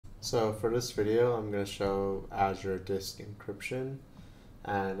So for this video, I'm going to show Azure Disk Encryption,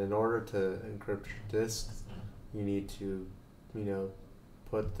 and in order to encrypt your disks, you need to,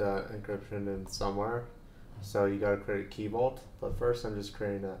 put the encryption in somewhere. So you got to create a key vault. But first, I'm just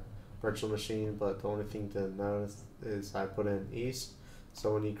creating a virtual machine. But the only thing to notice is I put in east.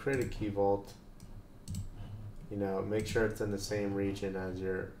 So when you create a key vault, make sure it's in the same region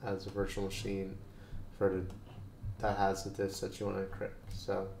as a virtual machine that has the disk that you want to encrypt.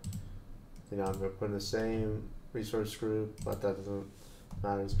 So, I'm going to put in the same resource group, but that doesn't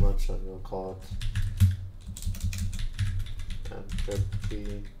matter as much. I'm going to call it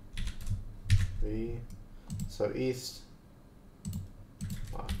encrypt v. So east,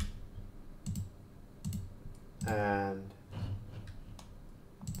 and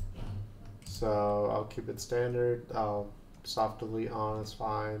so I'll keep it standard. I'll soft delete on is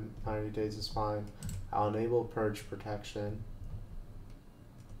fine. 90 days is fine. I'll enable purge protection.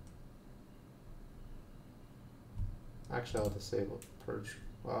 Actually, I'll disable purge.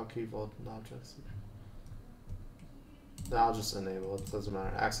 Well, I'll keep vault objects. No, I'll just enable it. Doesn't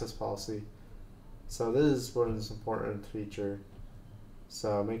matter. Access policy. So this is what is an important feature.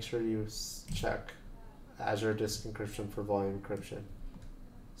 So make sure you check Azure Disk Encryption for volume encryption.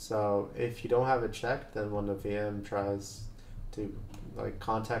 So if you don't have it checked, then when the VM tries to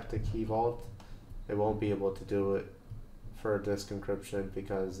contact the key vault, it won't be able to do it for disk encryption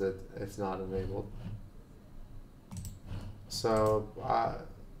because it's not enabled. So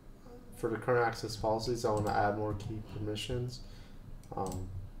for the current access policies, I want to add more key permissions.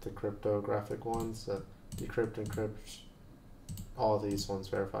 The cryptographic ones, decrypt, encrypt, all these ones,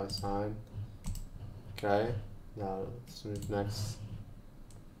 verify, sign. Okay, now let's move next.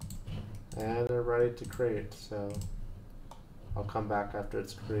 And they're ready to create, so I'll come back after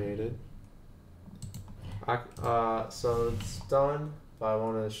it's created. So it's done, but I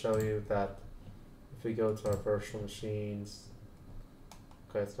want to show you that if we go to our virtual machines,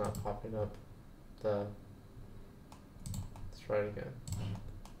 okay, it's not popping up. Let's try it again.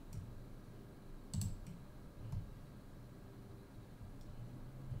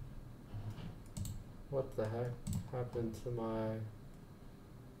 What the heck happened to my...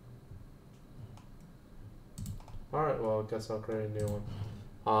 Alright, well, I guess I'll create a new one.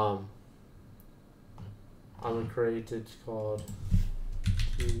 I'm going to create it called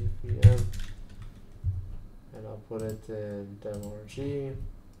TVM, and I'll put it in demo.rg.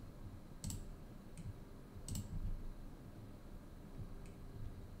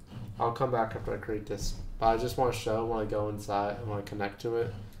 I'll come back after I create this, but I just want to show when I go inside and when I connect to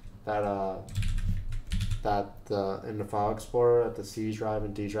it that in the file explorer at the C drive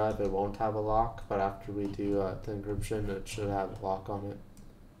and D drive it won't have a lock, but after we do the encryption it should have a lock on it.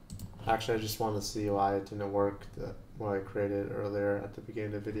 Actually, I just want to see why it didn't work when I created earlier at the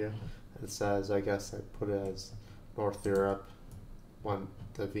beginning of the video. It says, I guess I put it as North Europe when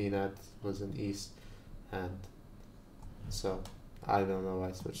the VNet was in East, and so I don't know why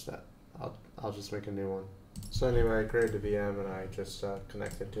I switched that. I'll just make a new one. So anyway, I created the VM and I just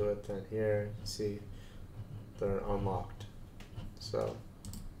connected to it, and here you see they're unlocked. So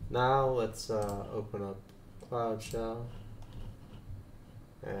now let's open up Cloud Shell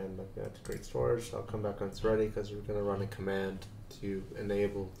and looking at the create storage. I'll come back when it's ready because we're going to run a command to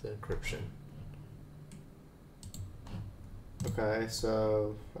enable the encryption. Okay,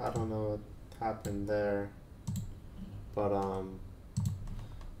 so I don't know what happened there, but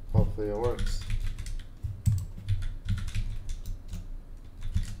hopefully it works.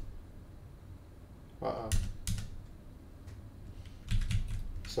 Uh-oh.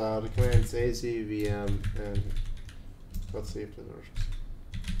 So the command's azvm, and let's see if it works.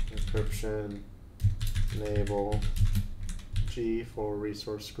 Encryption, enable G for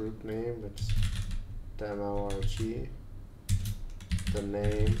resource group name, it's demo.rg, the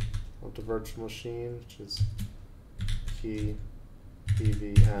name of the virtual machine, which is key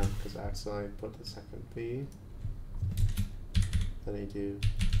BVM, because I accidentally put the second B. Then you do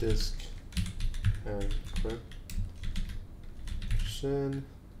disk encryption,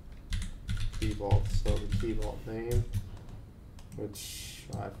 key vault, so the key vault name, which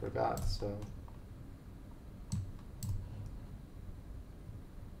I forgot, so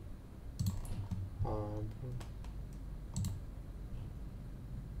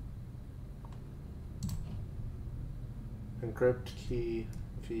encrypt key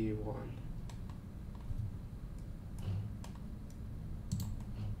v1.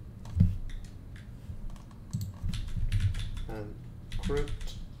 Encrypt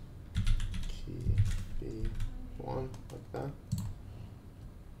key v1, like that.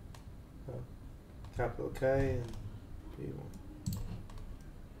 Capital K and v1.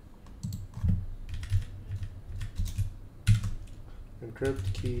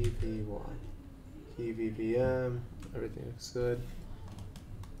 encrypt key v1, key vvm, everything looks good.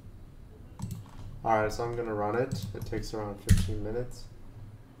 Alright, so I'm gonna run it. It takes around 15 minutes.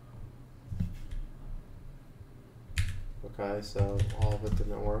 Okay, so all of it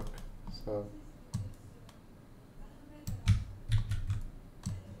didn't work. So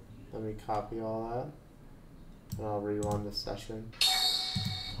let me copy all that and I'll rerun the session.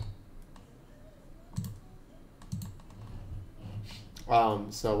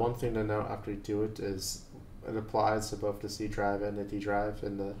 So one thing to note after you do it is it applies to both the C drive and the D drive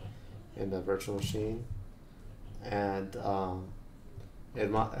in the virtual machine, and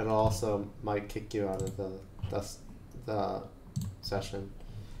it also might kick you out of the session.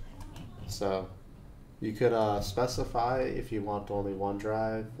 So you could specify if you want only one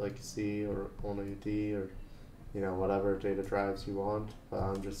drive, like C, or only D, or whatever data drives you want. But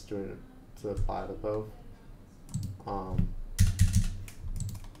I'm just doing it to apply to both.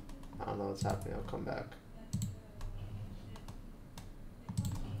 I don't know what's happening. I'll come back.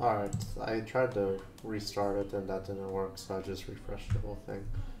 Alright, I tried to restart it and that didn't work, so I just refreshed the whole thing.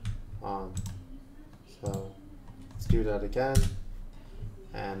 So let's do that again.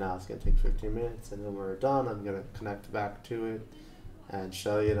 And now it's going to take 15 minutes, and when we're done, I'm going to connect back to it and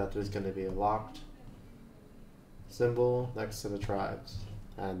show you that there's going to be a locked symbol next to the tribes,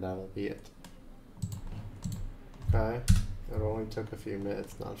 and that'll be it. Okay, it only took a few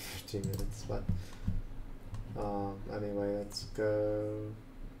minutes, not 15 minutes, but anyway, let's go.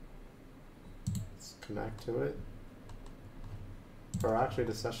 Let's connect to it. Or actually,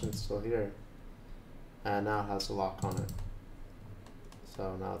 the session's still here, and now it has a lock on it.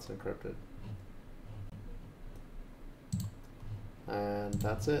 So now it's encrypted. And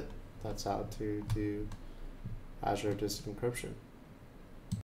that's it. That's how to do Azure Disk Encryption.